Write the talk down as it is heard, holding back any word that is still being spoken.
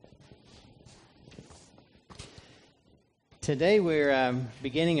Today we're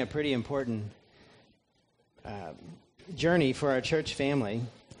beginning a pretty important journey for our church family.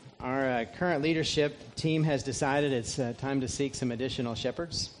 Our current leadership team has decided it's time to seek some additional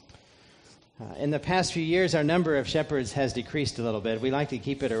shepherds. In the past few years, our number of shepherds has decreased a little bit. We like to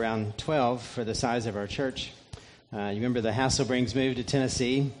keep it around 12 for the size of our church. You remember the Hasselbrings moved to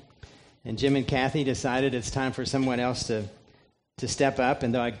Tennessee, and Jim and Kathy decided it's time for someone else to step up,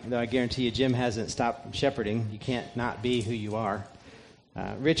 and though I guarantee you Jim hasn't stopped shepherding, you can't not be who you are.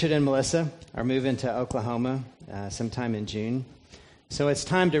 Richard and Melissa are moving to Oklahoma sometime in June. So it's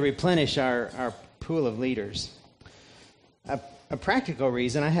time to replenish our pool of leaders. A practical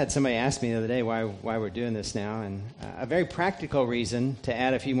reason, I had somebody ask me the other day why we're doing this now, and a very practical reason to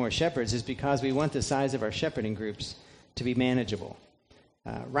add a few more shepherds is because we want the size of our shepherding groups to be manageable.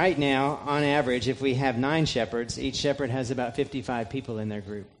 Right now, on average, if we have 9 shepherds, each shepherd has about 55 people in their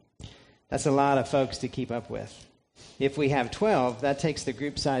group. That's a lot of folks to keep up with. If we have 12, that takes the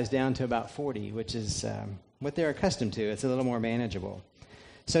group size down to about 40, which is what they're accustomed to. It's a little more manageable.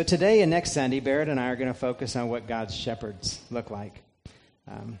 So today and next Sunday, Barrett and I are going to focus on what God's shepherds look like.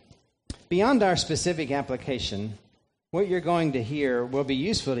 Beyond our specific application, what you're going to hear will be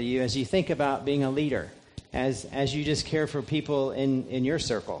useful to you as you think about being a leader, as you just care for people in your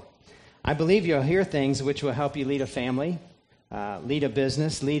circle. I believe you'll hear things which will help you lead a family, lead a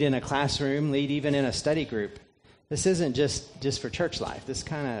business, lead in a classroom, lead even in a study group. This isn't just for church life. This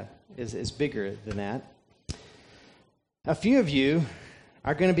kind of is bigger than that. A few of you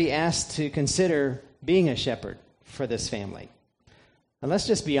are going to be asked to consider being a shepherd for this family. And let's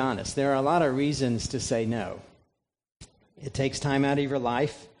just be honest. There are a lot of reasons to say no. It takes time out of your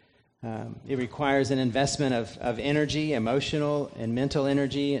life. It requires an investment of energy, emotional and mental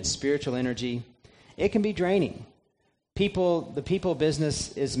energy, and spiritual energy. It can be draining. The people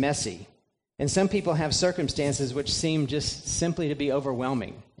business is messy. And some people have circumstances which seem just simply to be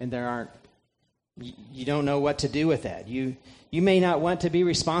overwhelming. And you don't know what to do with that. You may not want to be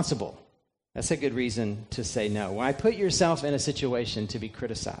responsible. That's a good reason to say no. Why put yourself in a situation to be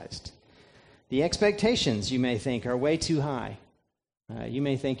criticized? The expectations, you may think, are way too high. You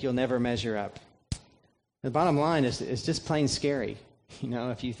may think you'll never measure up. The bottom line is just plain scary,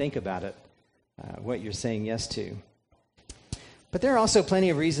 if you think about it, what you're saying yes to. But there are also plenty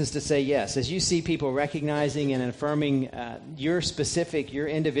of reasons to say yes. As you see people recognizing and affirming your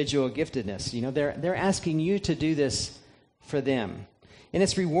individual giftedness, they're asking you to do this for them. And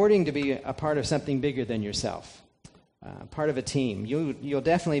it's rewarding to be a part of something bigger than yourself, part of a team. You'll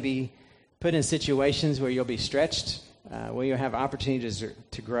definitely be put in situations where you'll be stretched, where you'll have opportunities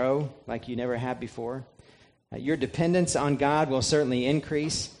to grow like you never have before. Your dependence on God will certainly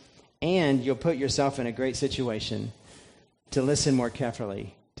increase, and you'll put yourself in a great situation to listen more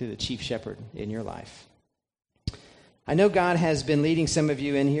carefully to the chief shepherd in your life. I know God has been leading some of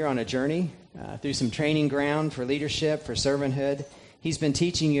you in here on a journey through some training ground for leadership, for servanthood. He's been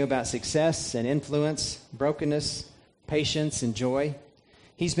teaching you about success and influence, brokenness, patience, and joy.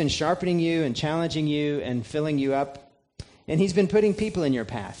 He's been sharpening you and challenging you and filling you up. And he's been putting people in your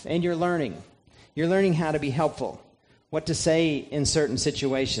path, and you're learning. You're learning how to be helpful, what to say in certain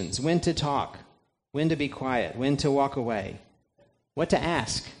situations, when to talk, when to be quiet, when to walk away, what to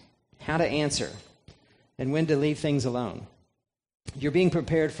ask, how to answer, and when to leave things alone. You're being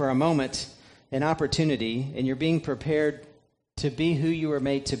prepared for a moment, an opportunity, and you're being prepared to be who you were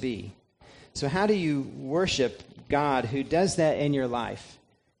made to be. So how do you worship God who does that in your life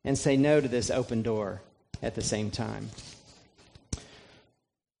and say no to this open door at the same time?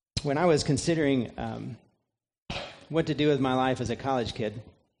 When I was considering what to do with my life as a college kid,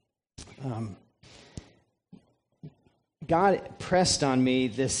 God pressed on me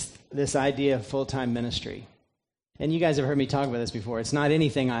this idea of full-time ministry. And you guys have heard me talk about this before. It's not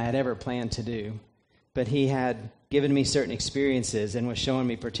anything I had ever planned to do, but he had given me certain experiences and was showing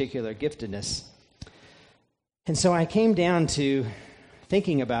me particular giftedness. And so I came down to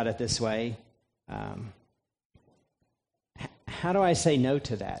thinking about it this way. How do I say no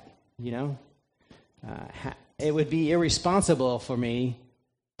to that? It would be irresponsible for me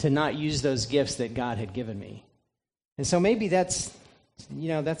to not use those gifts that God had given me. And so maybe that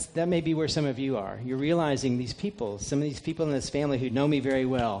may be where some of you are. You're realizing some of these people in this family who know me very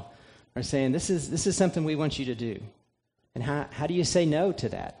well are saying, this is something we want you to do. And how do you say no to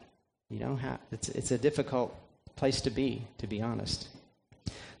that? It's a difficult place to be honest.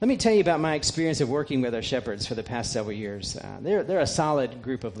 Let me tell you about my experience of working with our shepherds for the past several years. They're a solid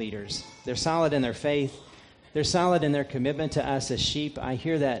group of leaders. They're solid in their faith. They're solid in their commitment to us as sheep. I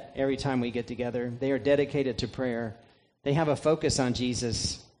hear that every time we get together. They are dedicated to prayer. They have a focus on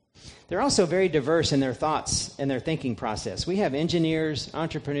Jesus. They're also very diverse in their thoughts and their thinking process. We have engineers,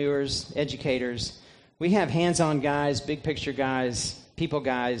 entrepreneurs, educators. We have hands-on guys, big picture guys, people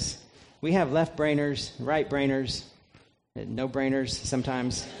guys. We have left-brainers, right-brainers, no-brainers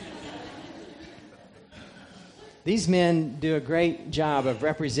sometimes. These men do a great job of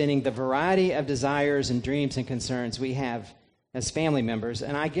representing the variety of desires and dreams and concerns we have as family members,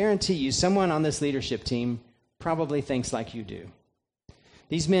 and I guarantee you someone on this leadership team probably thinks like you do.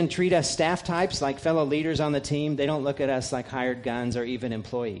 These men treat us staff types like fellow leaders on the team. They don't look at us like hired guns or even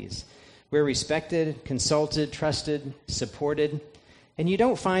employees. We're respected, consulted, trusted, supported, and you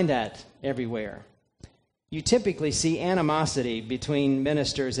don't find that everywhere. You typically see animosity between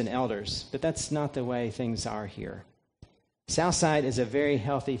ministers and elders, but that's not the way things are here. Southside is a very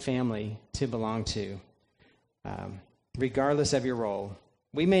healthy family to belong to, regardless of your role.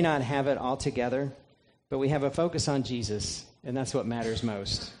 We may not have it all together, but we have a focus on Jesus, and that's what matters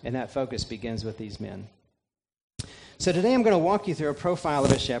most, and that focus begins with these men. So today I'm going to walk you through a profile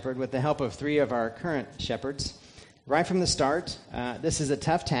of a shepherd with the help of 3 of our current shepherds. Right from the start, this is a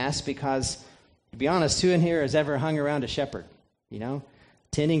tough task because, to be honest, who in here has ever hung around a shepherd,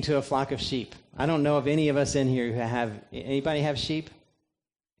 tending to a flock of sheep? I don't know of any of us in here who have, anybody have sheep?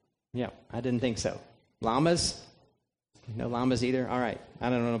 Yeah, I didn't think so. Llamas? No llamas either? All right. I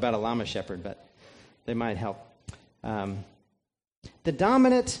don't know about a llama shepherd, but they might help. The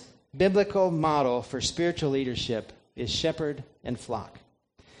dominant biblical model for spiritual leadership is shepherd and flock.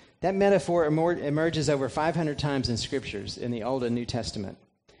 That metaphor emerges over 500 times in scriptures in the Old and New Testament.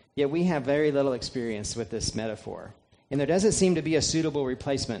 Yet we have very little experience with this metaphor, and there doesn't seem to be a suitable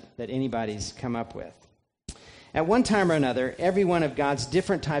replacement that anybody's come up with. At one time or another, every one of God's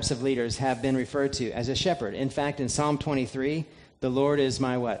different types of leaders have been referred to as a shepherd. In fact, in Psalm 23, the Lord is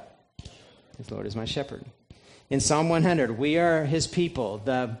my what? The Lord is my shepherd. In Psalm 100, we are his people,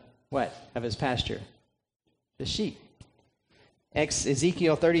 the what of his pasture? The sheep.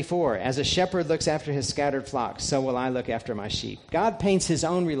 Ezekiel 34, as a shepherd looks after his scattered flock, so will I look after my sheep. God paints his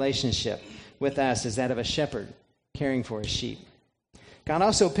own relationship with us as that of a shepherd caring for his sheep. God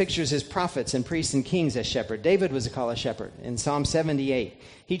also pictures his prophets and priests and kings as shepherd. David was called a shepherd. In Psalm 78,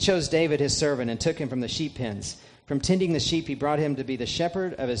 he chose David his servant and took him from the sheep pens. From tending the sheep, he brought him to be the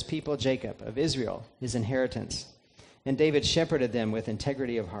shepherd of his people Jacob, of Israel, his inheritance. And David shepherded them with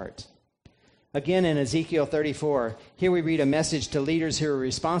integrity of heart. Again, in Ezekiel 34, here we read a message to leaders who were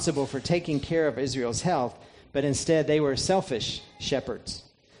responsible for taking care of Israel's health, but instead they were selfish shepherds.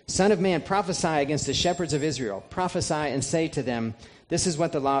 Son of man, prophesy against the shepherds of Israel. Prophesy and say to them, this is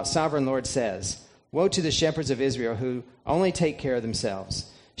what the sovereign Lord says. Woe to the shepherds of Israel who only take care of themselves.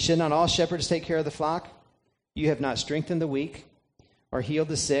 Should not all shepherds take care of the flock? You have not strengthened the weak, or healed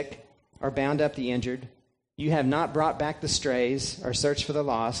the sick, or bound up the injured. You have not brought back the strays, or searched for the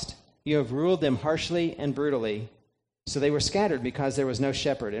lost. You have ruled them harshly and brutally. So they were scattered because there was no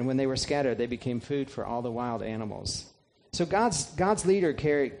shepherd, and when they were scattered, they became food for all the wild animals. So God's leaders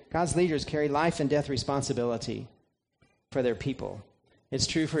carry life and death responsibility for their people. It's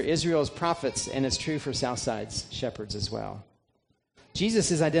true for Israel's prophets, and it's true for Southside's shepherds as well.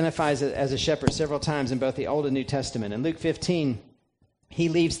 Jesus is identified as a shepherd several times in both the Old and New Testament. In Luke 15, he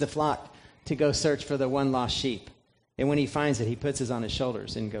leaves the flock to go search for the one lost sheep. And when he finds it, he puts it on his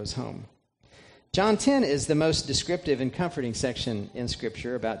shoulders and goes home. John 10 is the most descriptive and comforting section in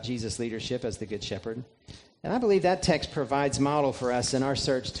Scripture about Jesus' leadership as the Good Shepherd. And I believe that text provides model for us in our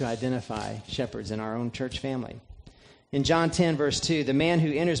search to identify shepherds in our own church family. In John 10, verse 2, the man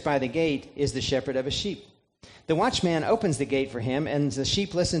who enters by the gate is the shepherd of a sheep. The watchman opens the gate for him, and the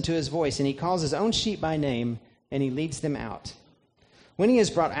sheep listen to his voice, and he calls his own sheep by name, and he leads them out. When he has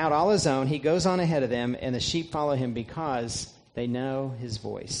brought out all his own, he goes on ahead of them, and the sheep follow him because they know his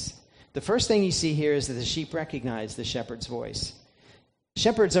voice. The first thing you see here is that the sheep recognize the shepherd's voice.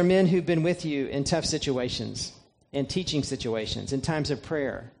 Shepherds are men who've been with you in tough situations, in teaching situations, in times of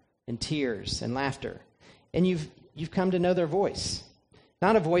prayer, in tears and laughter. And you've come to know their voice.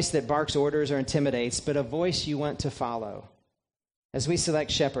 Not a voice that barks orders or intimidates, but a voice you want to follow. As we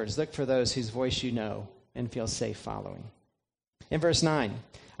select shepherds, look for those whose voice you know and feel safe following. In verse 9,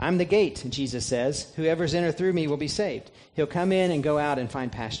 I'm the gate, Jesus says. Whoever's entered through me will be saved. He'll come in and go out and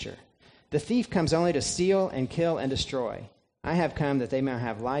find pasture. The thief comes only to steal and kill and destroy. I have come that they may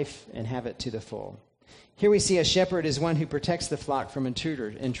have life and have it to the full. Here we see a shepherd is one who protects the flock from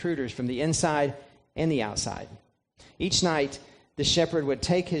intruders from the inside and the outside. Each night, the shepherd would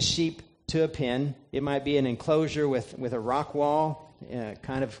take his sheep to a pen. It might be an enclosure with a rock wall,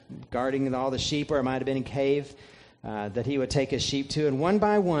 kind of guarding all the sheep, or it might have been a cave that he would take his sheep to. And one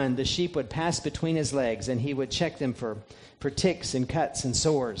by one, the sheep would pass between his legs, and he would check them for ticks and cuts and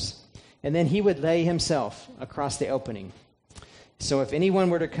sores. and then he would lay himself across the opening. So if anyone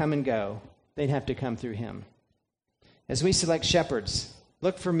were to come and go, they'd have to come through him. As we select shepherds,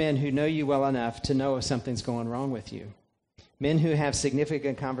 look for men who know you well enough to know if something's going wrong with you. Men who have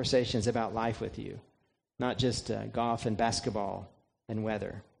significant conversations about life with you, not just golf and basketball and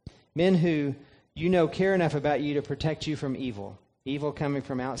weather. Men who you know care enough about you to protect you from evil coming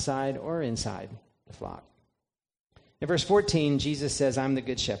from outside or inside the flock. In verse 14, Jesus says, I'm the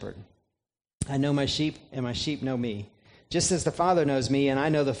good shepherd. I know my sheep, and my sheep know me. Just as the Father knows me, and I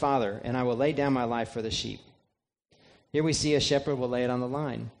know the Father, and I will lay down my life for the sheep. Here we see a shepherd will lay it on the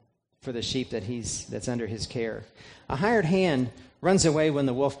line for the sheep that's under his care. A hired hand runs away when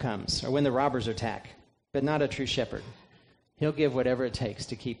the wolf comes or when the robbers attack, but not a true shepherd. He'll give whatever it takes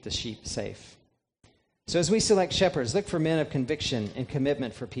to keep the sheep safe. So as we select shepherds, look for men of conviction and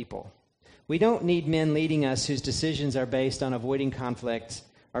commitment for people. We don't need men leading us whose decisions are based on avoiding conflict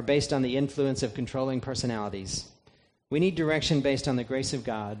or based on the influence of controlling personalities. We need direction based on the grace of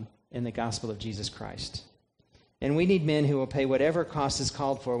God and the gospel of Jesus Christ. And we need men who will pay whatever cost is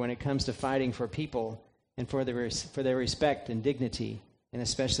called for when it comes to fighting for people and for their respect and dignity, and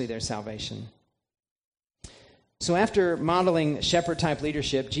especially their salvation. So after modeling shepherd-type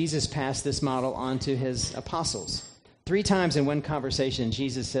leadership, Jesus passed this model on to his apostles. 3 times in one conversation,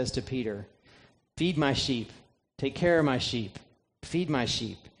 Jesus says to Peter, feed my sheep, take care of my sheep, feed my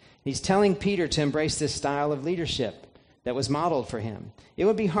sheep. He's telling Peter to embrace this style of leadership that was modeled for him. It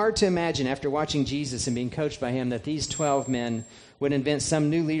would be hard to imagine after watching Jesus and being coached by him that these 12 men would invent some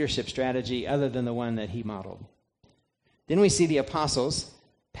new leadership strategy other than the one that he modeled. Then we see the apostles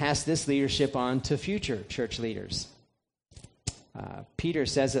pass this leadership on to future church leaders. Peter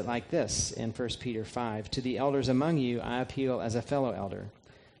says it like this in 1 Peter 5, to the elders among you I appeal as a fellow elder,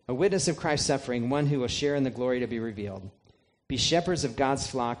 a witness of Christ's suffering, one who will share in the glory to be revealed. Be shepherds of God's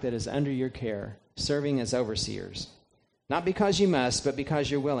flock that is under your care, serving as overseers. Not because you must, but because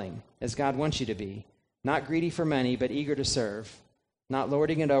you're willing, as God wants you to be. Not greedy for money, but eager to serve. Not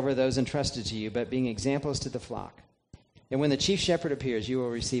lording it over those entrusted to you, but being examples to the flock. And when the chief shepherd appears, you will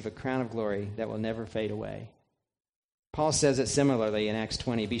receive a crown of glory that will never fade away. Paul says it similarly in Acts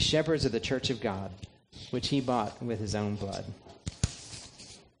 20. Be shepherds of the church of God, which he bought with his own blood.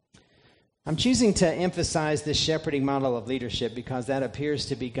 I'm choosing to emphasize this shepherding model of leadership because that appears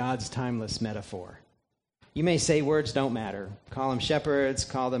to be God's timeless metaphor. You may say words don't matter. Call them shepherds,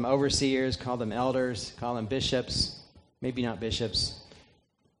 call them overseers, call them elders, call them bishops, maybe not bishops.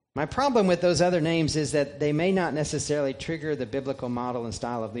 My problem with those other names is that they may not necessarily trigger the biblical model and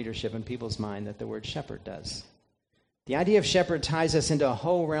style of leadership in people's mind that the word shepherd does. The idea of shepherd ties us into a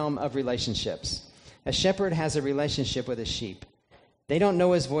whole realm of relationships. A shepherd has a relationship with his sheep. They don't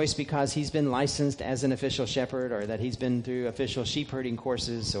know his voice because he's been licensed as an official shepherd or that he's been through official sheep herding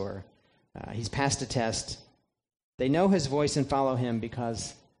courses or he's passed a test. They know his voice and follow him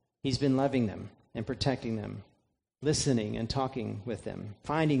because he's been loving them and protecting them, listening and talking with them,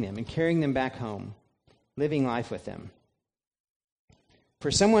 finding them and carrying them back home, living life with them.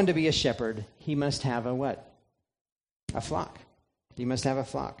 For someone to be a shepherd, he must have a what? A flock. He must have a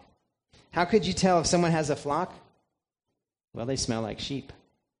flock. How could you tell if someone has a flock? Well, they smell like sheep.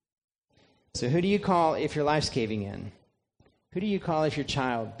 So who do you call if your life's caving in? Who do you call if your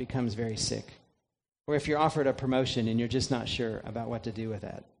child becomes very sick? Or if you're offered a promotion and you're just not sure about what to do with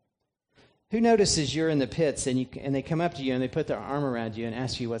that? Who notices you're in the pits and they come up to you and they put their arm around you and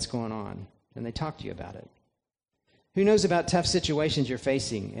ask you what's going on? And they talk to you about it. Who knows about tough situations you're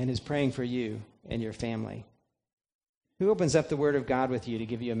facing and is praying for you and your family? Who opens up the Word of God with you to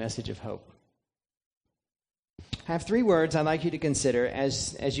give you a message of hope? I have 3 words I'd like you to consider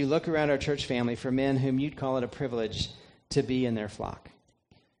as you look around our church family for men whom you'd call it a privilege to be in their flock.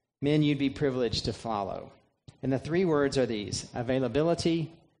 Men you'd be privileged to follow. And the 3 words are these: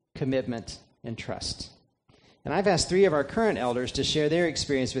 availability, commitment, and trust. And I've asked 3 of our current elders to share their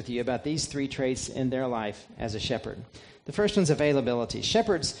experience with you about these 3 traits in their life as a shepherd. The first one's availability.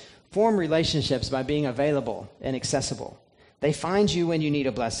 Shepherds form relationships by being available and accessible. They find you when you need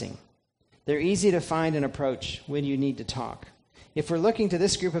a blessing. They're easy to find and approach when you need to talk. If we're looking to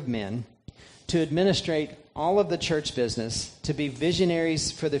this group of men to administrate all of the church business, to be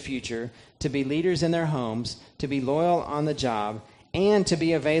visionaries for the future, to be leaders in their homes, to be loyal on the job, and to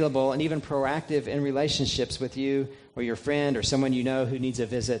be available and even proactive in relationships with you or your friend or someone you know who needs a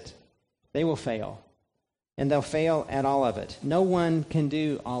visit, they will fail. And they'll fail at all of it. No one can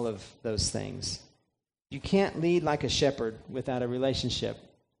do all of those things. You can't lead like a shepherd without a relationship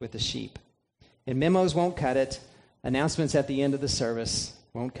with the sheep. And memos won't cut it. Announcements at the end of the service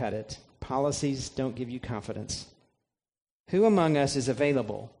won't cut it. Policies don't give you confidence. Who among us is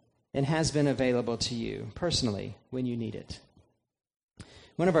available and has been available to you personally when you need it.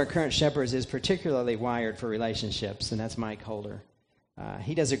 One of our current shepherds is particularly wired for relationships, and that's Mike Holder.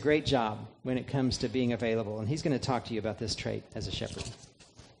 He does a great job when it comes to being available, and he's going to talk to you about this trait as a shepherd.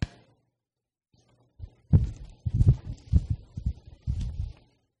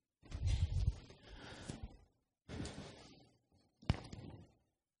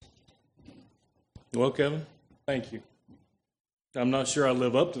 Well, Kevin, thank you. I'm not sure I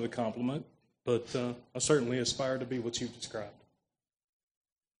live up to the compliment, but I certainly aspire to be what you've described.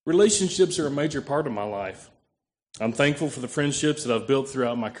 Relationships are a major part of my life. I'm thankful for the friendships that I've built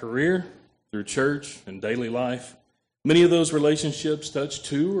throughout my career, through church and daily life. Many of those relationships touch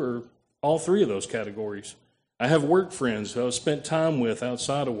two or all three of those categories. I have work friends who I've spent time with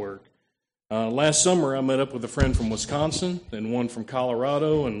outside of work. Last summer, I met up with a friend from Wisconsin and one from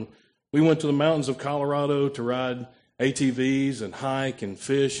Colorado, and we went to the mountains of Colorado to ride ATVs and hike and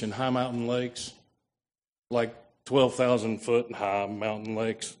fish in high mountain lakes, like 12,000 foot high mountain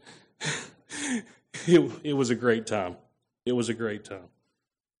lakes. It was a great time. It was a great time.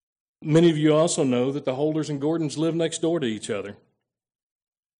 Many of you also know that the Holders and Gordons live next door to each other.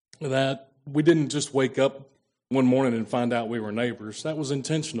 That we didn't just wake up one morning and find out we were neighbors. That was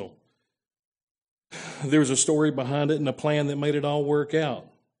intentional. There was a story behind it and a plan that made it all work out.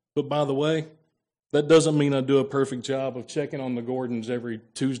 But by the way, that doesn't mean I do a perfect job of checking on the Gordons every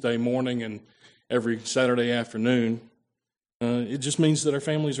Tuesday morning and every Saturday afternoon. It just means that our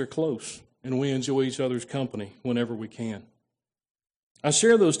families are close and we enjoy each other's company whenever we can. I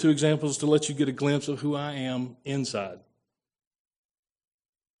share those two examples to let you get a glimpse of who I am inside.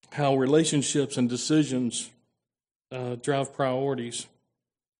 How relationships and decisions drive priorities.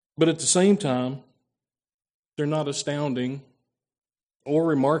 But at the same time, they're not astounding or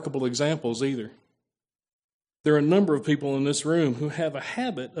remarkable examples either. There are a number of people in this room who have a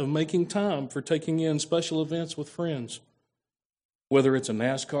habit of making time for taking in special events with friends, whether it's a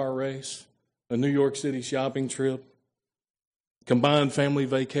NASCAR race, a New York City shopping trip, combined family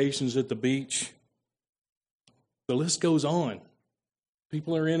vacations at the beach. The list goes on.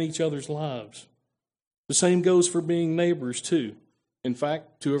 People are in each other's lives. The same goes for being neighbors, too. In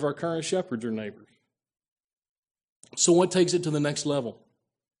fact, two of our current shepherds are neighbors. So what takes it to the next level?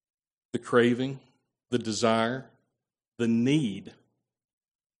 The craving, the desire, the need.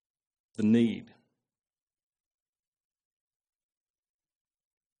 The need.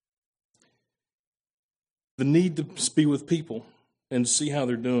 The need to be with people and see how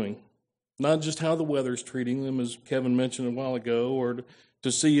they're doing. Not just how the weather's treating them, as Kevin mentioned a while ago, or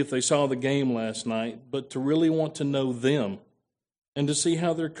to see if they saw the game last night, but to really want to know them and to see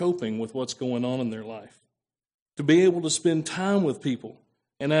how they're coping with what's going on in their life. To be able to spend time with people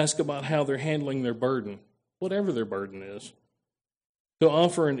and ask about how they're handling their burden, whatever their burden is. To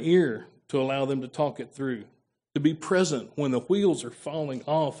offer an ear to allow them to talk it through. To be present when the wheels are falling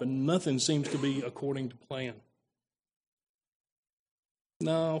off and nothing seems to be according to plan.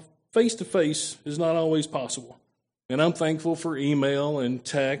 Now, face-to-face is not always possible. And I'm thankful for email and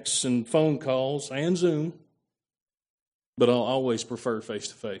texts and phone calls and Zoom, but I'll always prefer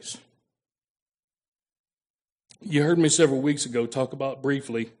face-to-face. You heard me several weeks ago talk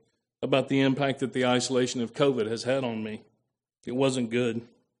briefly about the impact that the isolation of COVID has had on me. It wasn't good.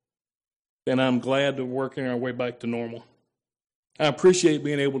 And I'm glad that we're working our way back to normal. I appreciate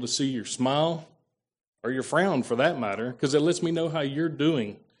being able to see your smile, or your frown for that matter, because it lets me know how you're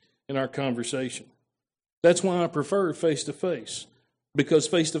doing in our conversation. That's why I prefer face-to-face, because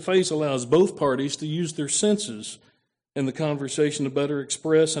face-to-face allows both parties to use their senses in the conversation to better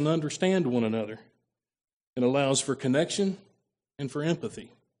express and understand one another. It allows for connection and for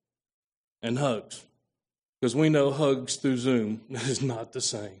empathy and hugs, because we know hugs through Zoom is not the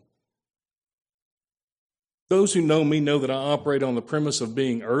same. Those who know me know that I operate on the premise of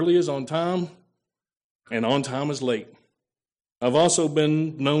being early is on time and on time is late. I've also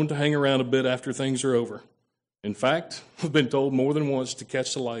been known to hang around a bit after things are over. In fact, I've been told more than once to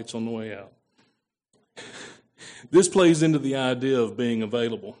catch the lights on the way out. This plays into the idea of being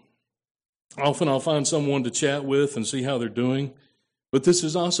available. Often I'll find someone to chat with and see how they're doing, but this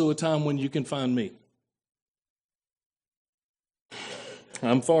is also a time when you can find me.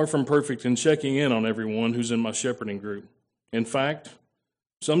 I'm far from perfect in checking in on everyone who's in my shepherding group. In fact,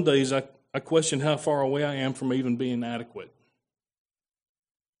 some days I question how far away I am from even being adequate.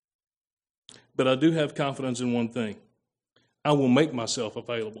 But I do have confidence in one thing. I will make myself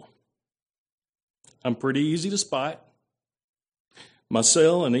available. I'm pretty easy to spot. My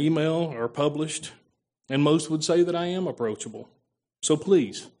cell and email are published, and most would say that I am approachable. So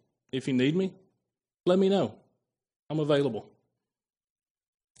please, if you need me, let me know. I'm available.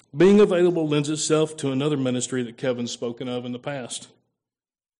 Being available lends itself to another ministry that Kevin's spoken of in the past,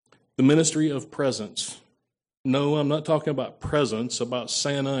 the ministry of presence. No, I'm not talking about presents, about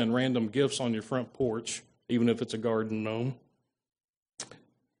Santa and random gifts on your front porch, even if it's a garden gnome.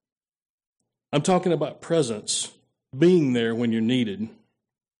 I'm talking about presence, being there when you're needed.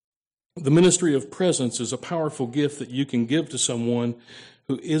 The ministry of presence is a powerful gift that you can give to someone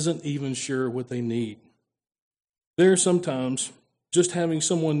who isn't even sure what they need. There are sometimes just having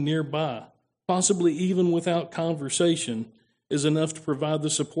someone nearby, possibly even without conversation, is enough to provide the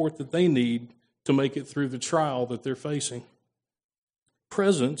support that they need to make it through the trial that they're facing.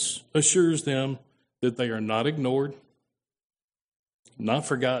 Presence assures them that they are not ignored, not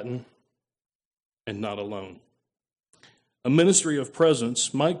forgotten, and not alone. A ministry of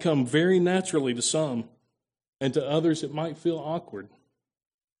presence might come very naturally to some, and to others it might feel awkward.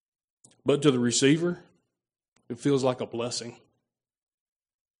 But to the receiver, it feels like a blessing.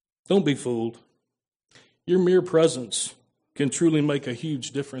 Don't be fooled. Your mere presence can truly make a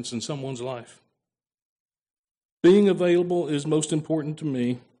huge difference in someone's life. Being available is most important to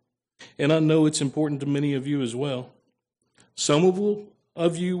me, and I know it's important to many of you as well. Some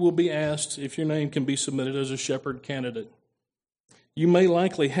of you will be asked if your name can be submitted as a shepherd candidate. You may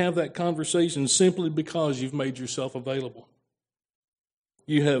likely have that conversation simply because you've made yourself available.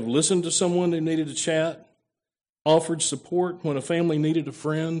 You have listened to someone who needed a chat, offered support when a family needed a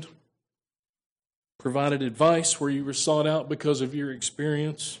friend, provided advice where you were sought out because of your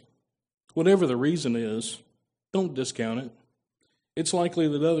experience. Whatever the reason is, don't discount it. It's likely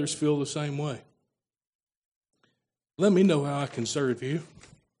that others feel the same way. Let me know how I can serve you.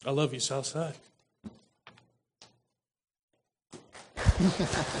 I love you, Southside.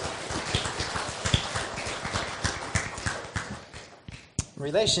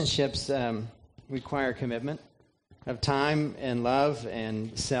 Relationships require commitment of time and love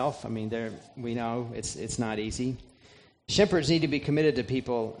and self. I mean, we know it's not easy. Shepherds need to be committed to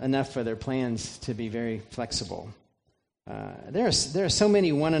people enough for their plans to be very flexible. There are so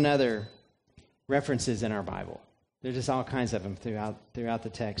many one another references in our Bible. There's just all kinds of them throughout the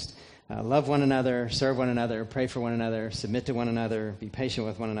text. Love one another, serve one another, pray for one another, submit to one another, be patient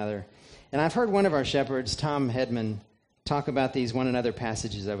with one another. And I've heard one of our shepherds, Tom Hedman, talk about these one another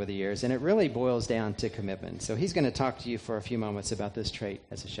passages over the years, and it really boils down to commitment. So he's going to talk to you for a few moments about this trait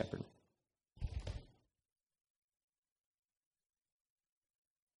as a shepherd.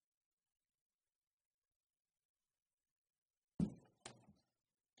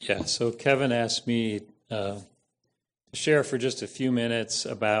 Yeah, so Kevin asked me to share for just a few minutes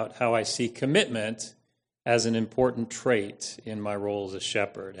about how I see commitment as an important trait in my role as a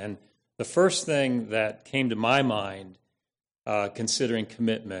shepherd. And the first thing that came to my mind considering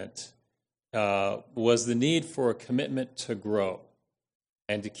commitment was the need for a commitment to grow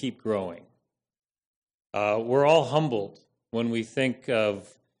and to keep growing. We're all humbled when we think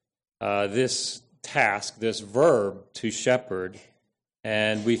of this task, this verb to shepherd,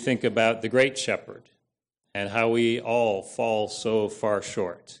 and we think about the great shepherd and how we all fall so far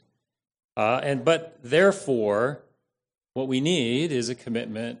short. But therefore, what we need is a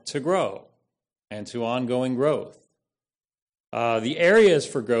commitment to grow and to ongoing growth. The areas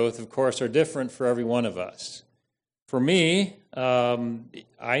for growth, of course, are different for every one of us. For me,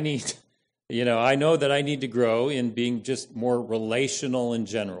 I know that I need to grow in being just more relational in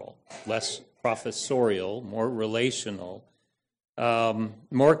general, less professorial, more relational,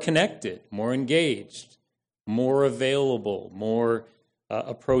 more connected, more engaged, more available, more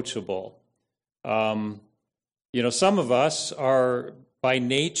approachable. Some of us are by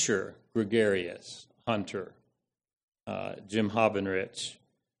nature gregarious, hunter, Jim Hobbenrich.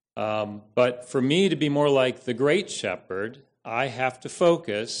 But for me to be more like the great shepherd, I have to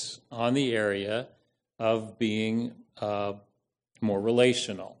focus on the area of being more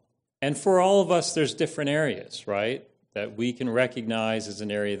relational. And for all of us, there's different areas, right, that we can recognize as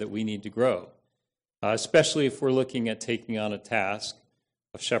an area that we need to grow, especially if we're looking at taking on a task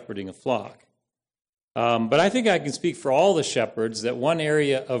of shepherding a flock. But I think I can speak for all the shepherds that one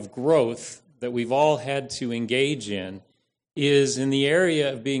area of growth that we've all had to engage in is in the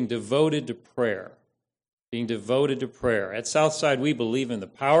area of being devoted to prayer. Being devoted to prayer. At Southside, we believe in the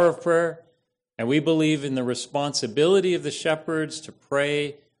power of prayer, and we believe in the responsibility of the shepherds to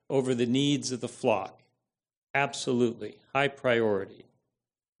pray over the needs of the flock. Absolutely. High priority.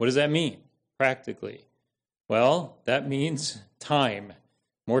 What does that mean, practically? Well, that means time.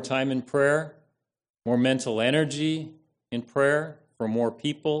 More time in prayer, more mental energy in prayer for more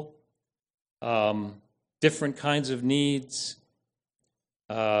people, different kinds of needs,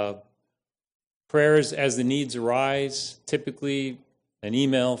 prayers as the needs arise, typically an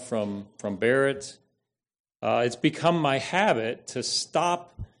email from Barrett. It's become my habit to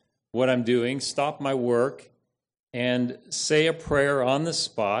stop what I'm doing, stop my work, and say a prayer on the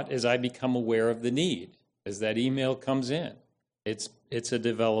spot as I become aware of the need, as that email comes in. It's a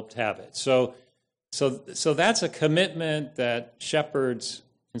developed habit. So that's a commitment that shepherds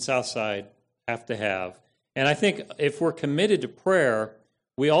in Southside have to have. And I think if we're committed to prayer,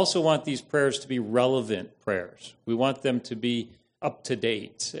 we also want these prayers to be relevant prayers. We want them to be up to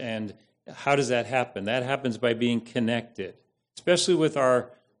date. And how does that happen? That happens by being connected, especially with our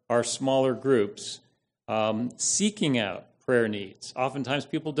smaller groups, seeking out prayer needs. Oftentimes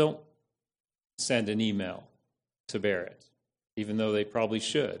people don't send an email to Barrett, even though they probably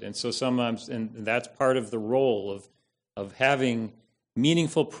should. And so sometimes, and that's part of the role of having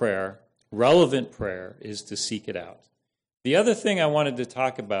meaningful prayer, relevant prayer, is to seek it out. The other thing I wanted to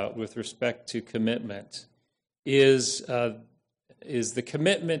talk about with respect to commitment is the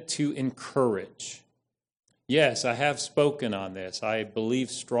commitment to encourage. Yes, I have spoken on this. I believe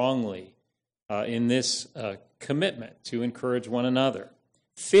strongly in this commitment to encourage one another.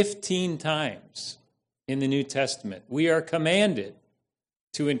 15 times in the New Testament, we are commanded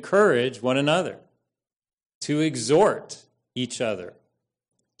to encourage one another, to exhort each other,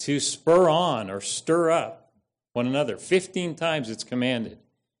 to spur on or stir up one another. 15 times it's commanded.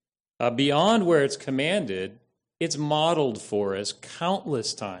 Beyond where it's commanded, it's modeled for us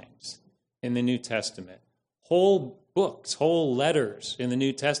countless times in the New Testament. Whole books, whole letters in the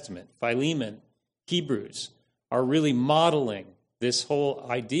New Testament, Philemon, Hebrews, are really modeling this whole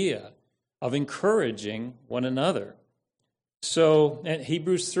idea of encouraging one another. So, in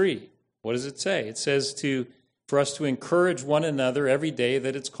Hebrews 3, what does it say? It says for us to encourage one another every day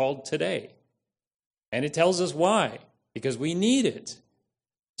that it's called today. And it tells us why, because we need it.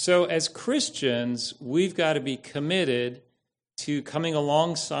 So as Christians, we've got to be committed to coming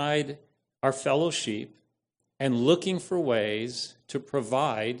alongside our fellow sheep and looking for ways to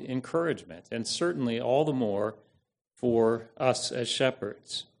provide encouragement, and certainly all the more for us as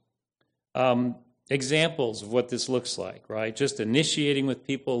shepherds. Examples of what this looks like, right? Just initiating with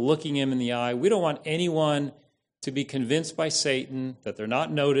people, looking them in the eye. We don't want anyone to be convinced by Satan that they're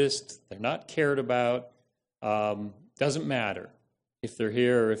not noticed, they're not cared about. Doesn't matter if they're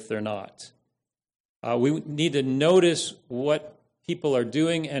here or if they're not. We need to notice what people are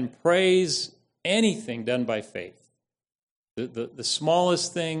doing and praise anything done by faith. The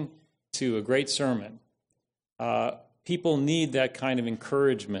smallest thing to a great sermon. People need that kind of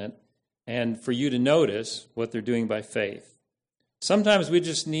encouragement and for you to notice what they're doing by faith. Sometimes we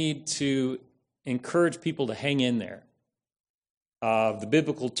just need to encourage people to hang in there. The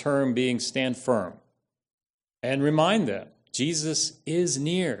biblical term being stand firm. And remind them, Jesus is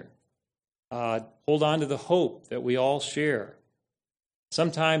near. Hold on to the hope that we all share.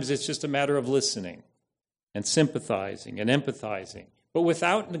 Sometimes it's just a matter of listening and sympathizing and empathizing, but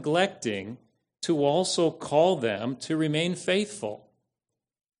without neglecting to also call them to remain faithful.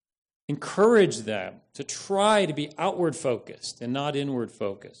 Encourage them to try to be outward focused and not inward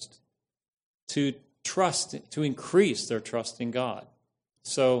focused, to trust, to increase their trust in God.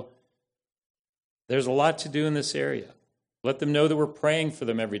 So there's a lot to do in this area. Let them know that we're praying for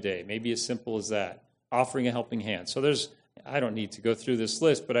them every day, maybe as simple as that, offering a helping hand. So I don't need to go through this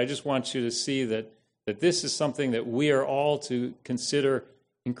list, but I just want you to see that this is something that we are all to consider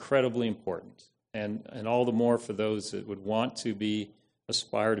incredibly important, and all the more for those that would want to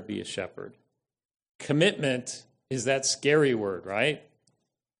aspire to be a shepherd. Commitment is that scary word, right?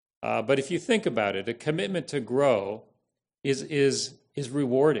 But if you think about it, a commitment to grow is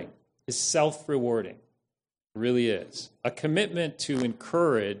rewarding, is self-rewarding. It really is. A commitment to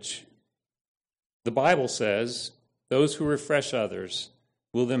encourage, the Bible says, those who refresh others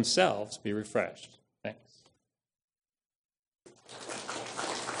will themselves be refreshed. Thanks.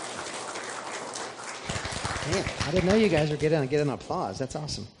 Man, I didn't know you guys were getting applause. That's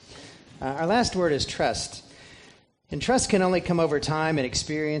awesome. Our last word is trust. And trust can only come over time and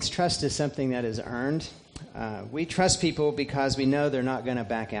experience. Trust is something that is earned. We trust people because we know they're not going to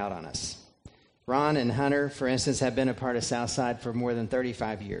back out on us. Ron and Hunter, for instance, have been a part of Southside for more than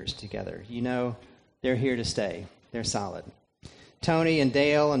 35 years together. You know they're here to stay. They're solid. Tony and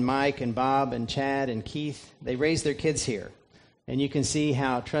Dale and Mike and Bob and Chad and Keith, they raised their kids here. And you can see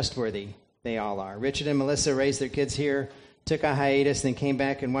how trustworthy they all are. Richard and Melissa raised their kids here, took a hiatus, then came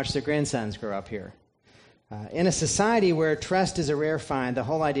back and watched their grandsons grow up here. In a society where trust is a rare find, the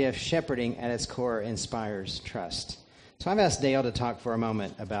whole idea of shepherding at its core inspires trust. So I've asked Dale to talk for a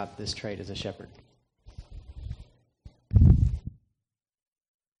moment about this trait as a shepherd.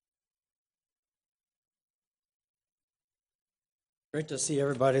 Great to see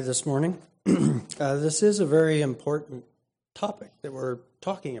everybody this morning. This is a very important topic that we're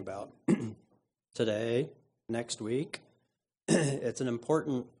talking about today, next week. It's an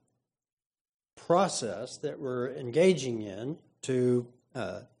important process that we're engaging in to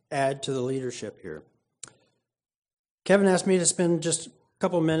add to the leadership here. Kevin asked me to spend just a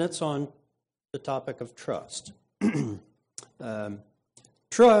couple minutes on the topic of trust.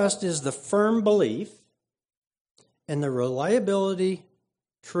 Trust is the firm belief in the reliability,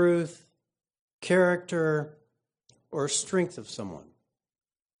 truth, character, or strength of someone.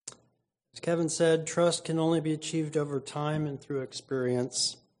 As Kevin said, trust can only be achieved over time and through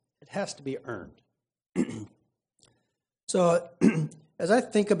experience. It has to be earned. So, as I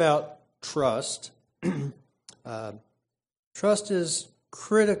think about trust, trust is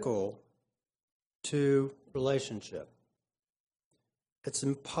critical to relationship. It's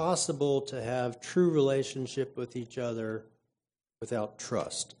impossible to have true relationship with each other without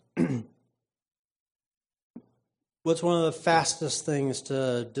trust. What's one of the fastest things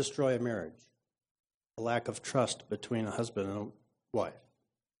to destroy a marriage? A lack of trust between a husband and a wife.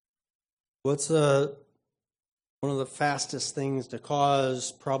 What's one of the fastest things to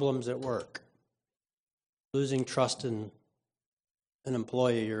cause problems at work? Losing trust in an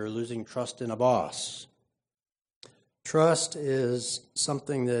employee or losing trust in a boss. Trust is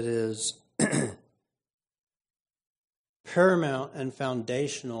something that is paramount and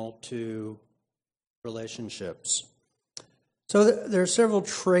foundational to relationships. So there are several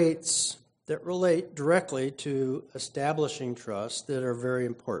traits that relate directly to establishing trust that are very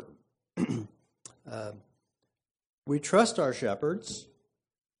important. We trust our shepherds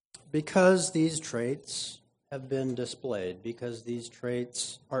because these traits have been displayed, because these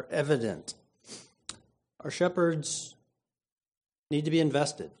traits are evident. Our shepherds need to be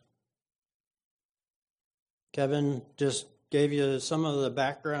invested. Kevin just gave you some of the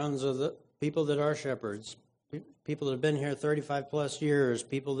backgrounds of the people that are shepherds, people that have been here 35 plus years,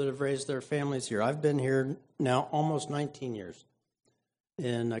 people that have raised their families here. I've been here now almost 19 years.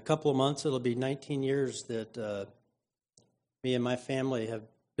 In a couple of months, it'll be 19 years that me and my family have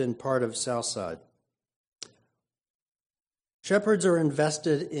been part of Southside. Shepherds are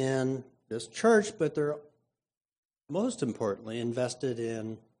invested in this church, but they're most importantly invested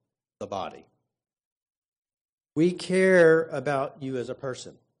in the body. We care about you as a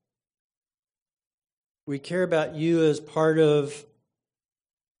person. We care about you as part of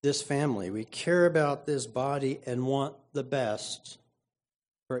this family. We care about this body and want the best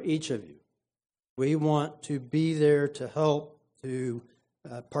for each of you. We want to be there to help, to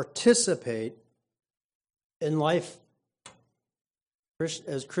participate in life.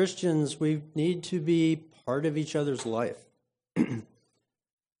 As Christians, we need to be part of each other's life.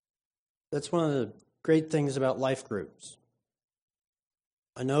 That's one of the great things about life groups.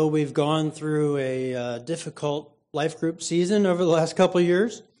 I know we've gone through a difficult life group season over the last couple of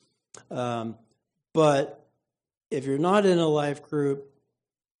years, but if you're not in a life group,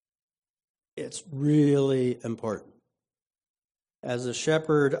 it's really important. As a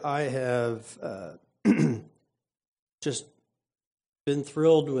shepherd, I have just been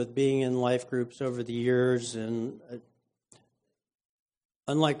thrilled with being in life groups over the years, and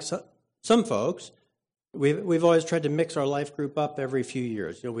unlike some folks, we've always tried to mix our life group up every few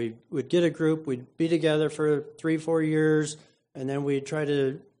years. We would get a group, we'd be together for 3-4 years, and then we'd try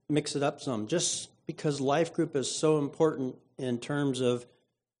to mix it up some, just because life group is so important in terms of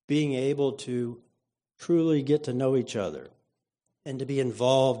being able to truly get to know each other and to be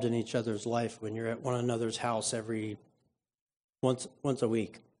involved in each other's life when you're at one another's house once a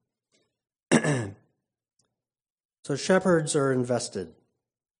week. So shepherds are invested.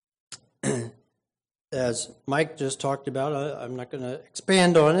 As Mike just talked about, I'm not going to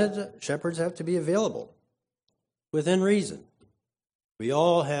expand on it. Shepherds have to be available within reason. We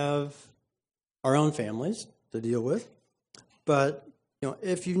all have our own families to deal with, but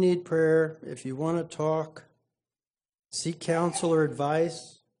if you need prayer, if you want to talk, seek counsel or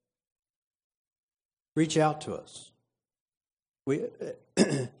advice, reach out to us.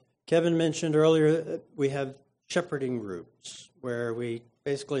 Kevin mentioned earlier we have shepherding groups where we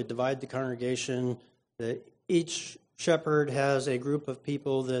basically divide the congregation. That each shepherd has a group of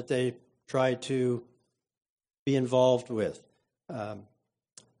people that they try to be involved with, and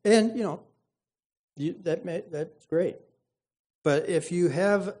that's great. But if you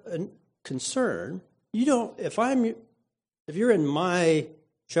have a concern, you don't. If you're in my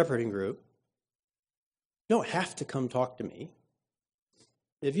shepherding group, you don't have to come talk to me.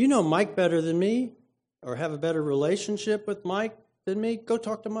 If you know Mike better than me, or have a better relationship with Mike than me, go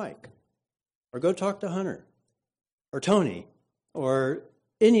talk to Mike. Or go talk to Hunter or Tony. or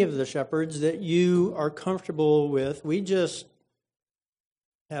any of the shepherds that you are comfortable with. We just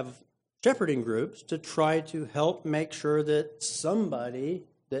have shepherding groups to try to help make sure that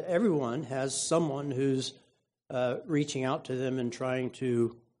everyone has someone who's reaching out to them and trying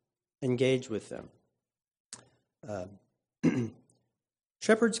to engage with them.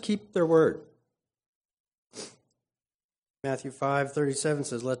 Shepherds keep their word. Matthew 5:37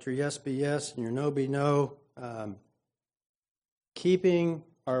 says, "Let your yes be yes and your no be no." Keeping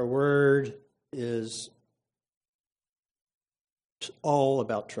our word is all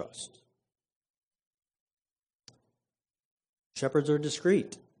about trust. Shepherds are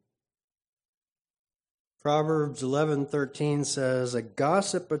discreet. Proverbs 11:13 says, "A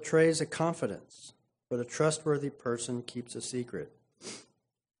gossip betrays a confidence, but a trustworthy person keeps a secret."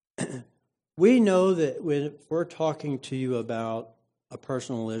 We know that when we're talking to you about a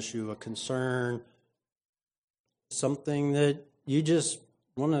personal issue, a concern, something that you just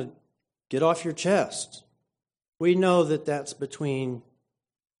want to get off your chest, we know that that's between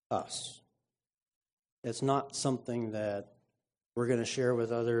us. It's not something that we're going to share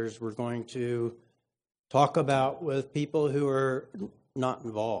with others. We're going to talk about with people who are not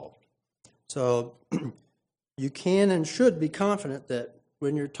involved. So you can and should be confident that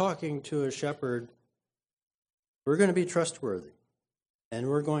when you're talking to a shepherd, we're going to be trustworthy, and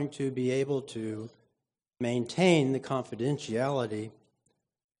we're going to be able to maintain the confidentiality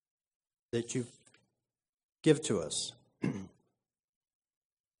that you give to us.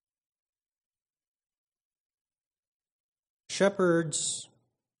 Shepherds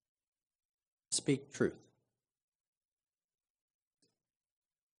speak truth.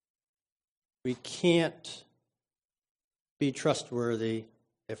 We can't be trustworthy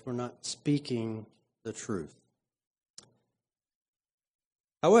if we're not speaking the truth.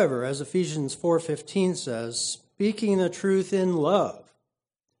 However, as Ephesians 4:15 says, speaking the truth in love,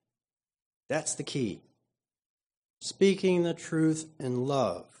 that's the key. Speaking the truth in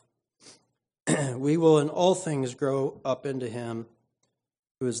love. We will in all things grow up into him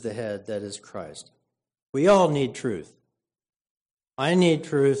who is the head, that is Christ. We all need truth. I need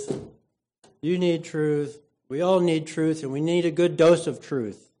truth. You need truth. We all need truth, and we need a good dose of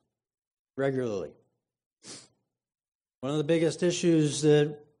truth regularly. One of the biggest issues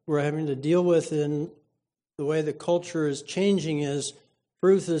that we're having to deal with in the way the culture is changing is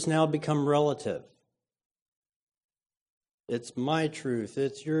truth has now become relative. It's my truth.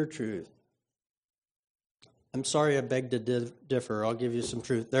 It's your truth. I'm sorry, I beg to differ. I'll give you some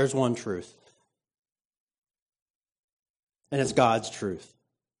truth. There's one truth. And it's God's truth.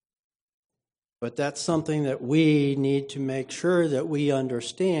 But that's something that we need to make sure that we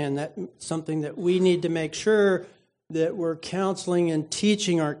understand. That's something that we need to make sure that we're counseling and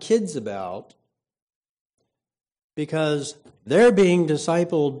teaching our kids about, because they're being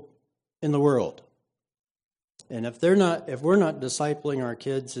discipled in the world. And if we're not discipling our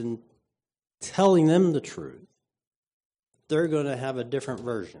kids and telling them the truth, they're going to have a different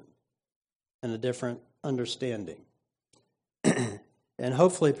version and a different understanding. And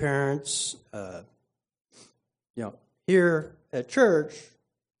hopefully parents, here at church,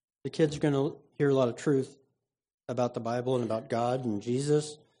 the kids are going to hear a lot of truth about the Bible and about God and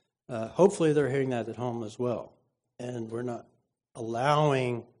Jesus. Hopefully they're hearing that at home as well. And we're not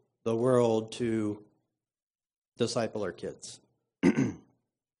allowing the world to disciple our kids.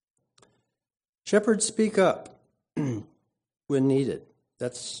 Shepherds speak up when needed.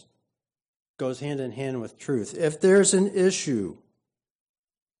 That goes hand in hand with truth. If there's an issue,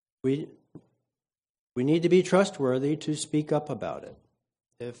 we need to be trustworthy to speak up about it.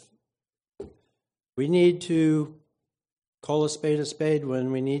 If we need to call a spade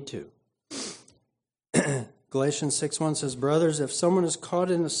when we need to. Galatians 6:1 says, "Brothers, if someone is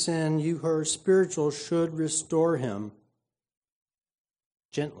caught in a sin, you who are spiritual should restore him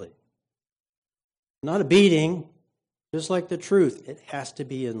gently." Not a beating, just like the truth. It has to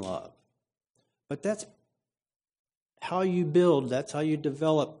be in love. But that's how you build, that's how you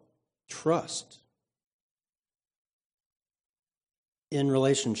develop trust in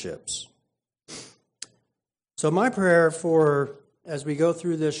relationships. So my prayer for, as we go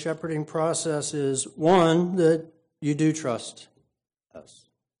through this shepherding process, is one, that you do trust us,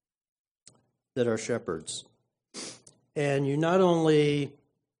 that are shepherds. And you not only,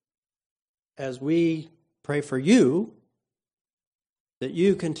 as we pray for you, that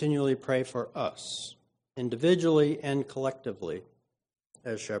you continually pray for us, individually and collectively,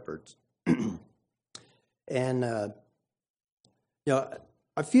 as shepherds. And,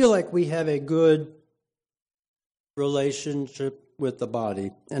 I feel like we have a good relationship with the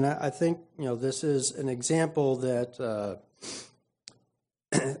body. And I think, this is an example that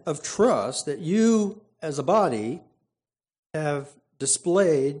of trust that you as a body have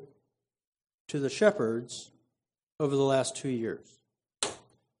displayed to the shepherds over the last 2 years.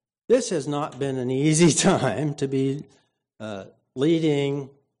 This has not been an easy time to be leading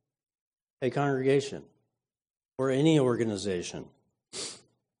a congregation or any organization.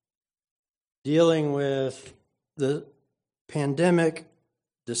 Dealing with the pandemic,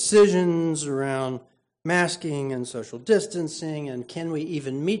 decisions around masking and social distancing, and can we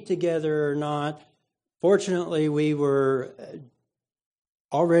even meet together or not. Fortunately, we were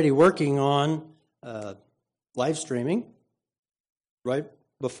already working on live streaming right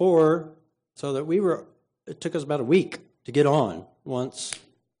before, so that it took us about a week to get on once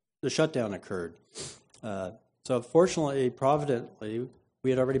the shutdown occurred. So fortunately, providently, we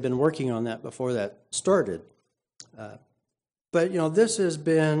had already been working on that before that started. But, this has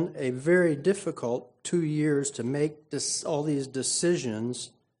been a very difficult 2 years to make all these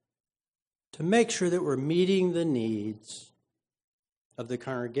decisions to make sure that we're meeting the needs of the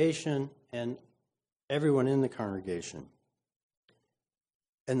congregation and everyone in the congregation.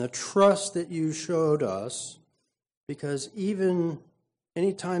 And the trust that you showed us, because even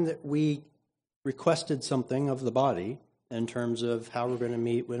any time that we requested something of the body in terms of how we're going to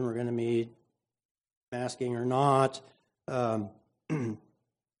meet, when we're going to meet, masking or not,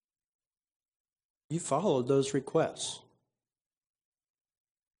 you followed those requests.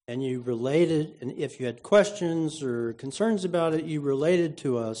 And you related, and if you had questions or concerns about it, you related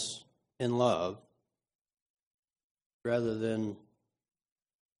to us in love rather than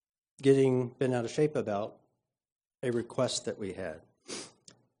getting bent out of shape about a request that we had.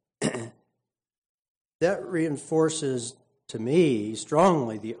 That reinforces to me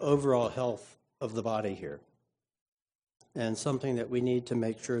strongly the overall health of the body here, and something that we need to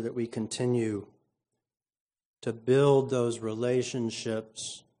make sure that we continue to build those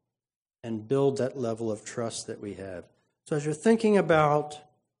relationships and build that level of trust that we have. So as you're thinking about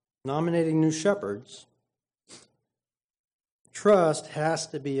nominating new shepherds, trust has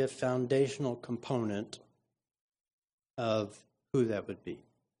to be a foundational component of who that would be.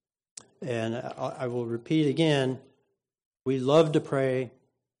 And I will repeat again, we love to pray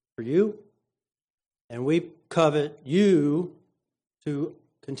for you, and we covet you to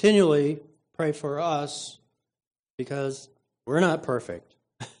continually pray for us, because we're not perfect.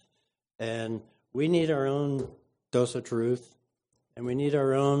 And we need our own dose of truth, and we need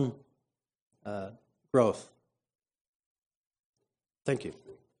our own growth. Thank you.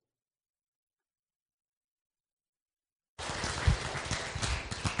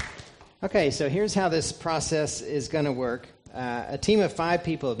 Okay, so here's how this process is going to work. A team of 5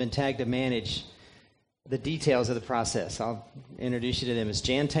 people have been tagged to manage the details of the process. I'll introduce you to them as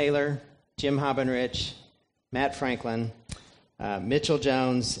Jan Taylor, Jim Hobbenrich, Matt Franklin, Mitchell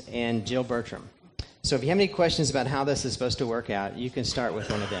Jones, and Jill Bertram. So if you have any questions about how this is supposed to work out, you can start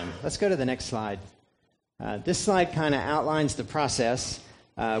with one of them. Let's go to the next slide. This slide kind of outlines the process.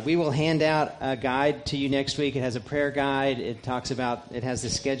 We will hand out a guide to you next week. It has a prayer guide. It has the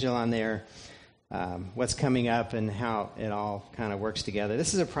schedule on there, what's coming up and how it all kind of works together.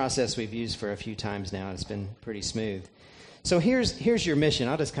 This is a process we've used for a few times now. It's been pretty smooth. So here's your mission.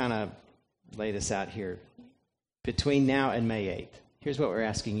 I'll just kind of lay this out here. Between now and May 8th, here's what we're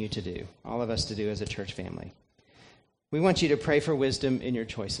asking you to do, all of us to do as a church family. We want you to pray for wisdom in your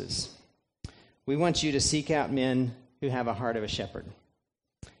choices. We want you to seek out men who have a heart of a shepherd.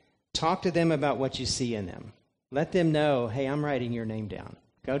 Talk to them about what you see in them. Let them know, hey, I'm writing your name down.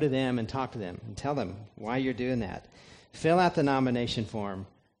 Go to them and talk to them and tell them why you're doing that. Fill out the nomination form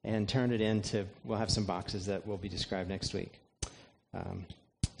and turn it into, we'll have some boxes that will be described next week.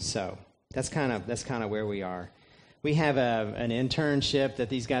 So that's kind of where we are. We have an internship that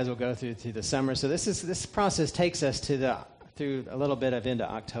these guys will go through the summer. So this process takes us through a little bit of into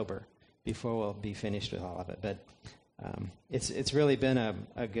October before we'll be finished with all of it. But it's really been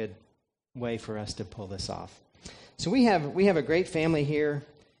a good way for us to pull this off. So we have a great family here,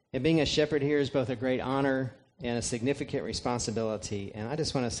 and being a shepherd here is both a great honor and a significant responsibility. And I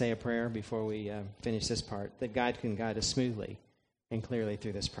just want to say a prayer before we finish this part, that God can guide us smoothly and clearly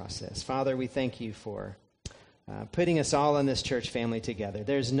through this process. Father, we thank you for putting us all in this church family together.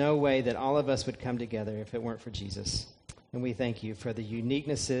 There's no way that all of us would come together if it weren't for Jesus. And we thank you for the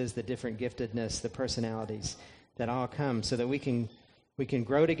uniquenesses, the different giftedness, the personalities that all come so that we can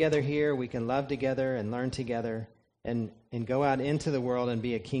grow together here, we can love together and learn together and go out into the world and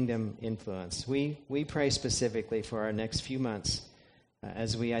be a kingdom influence. We pray specifically for our next few months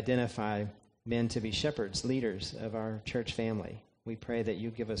as we identify men to be shepherds, leaders of our church family. We pray that you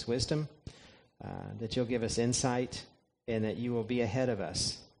give us wisdom, that you'll give us insight, and that you will be ahead of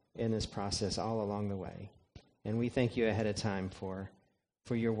us in this process all along the way. And we thank you ahead of time for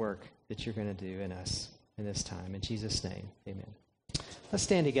your work that you're going to do in us in this time. In Jesus' name, amen. Let's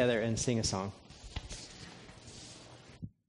stand together and sing a song.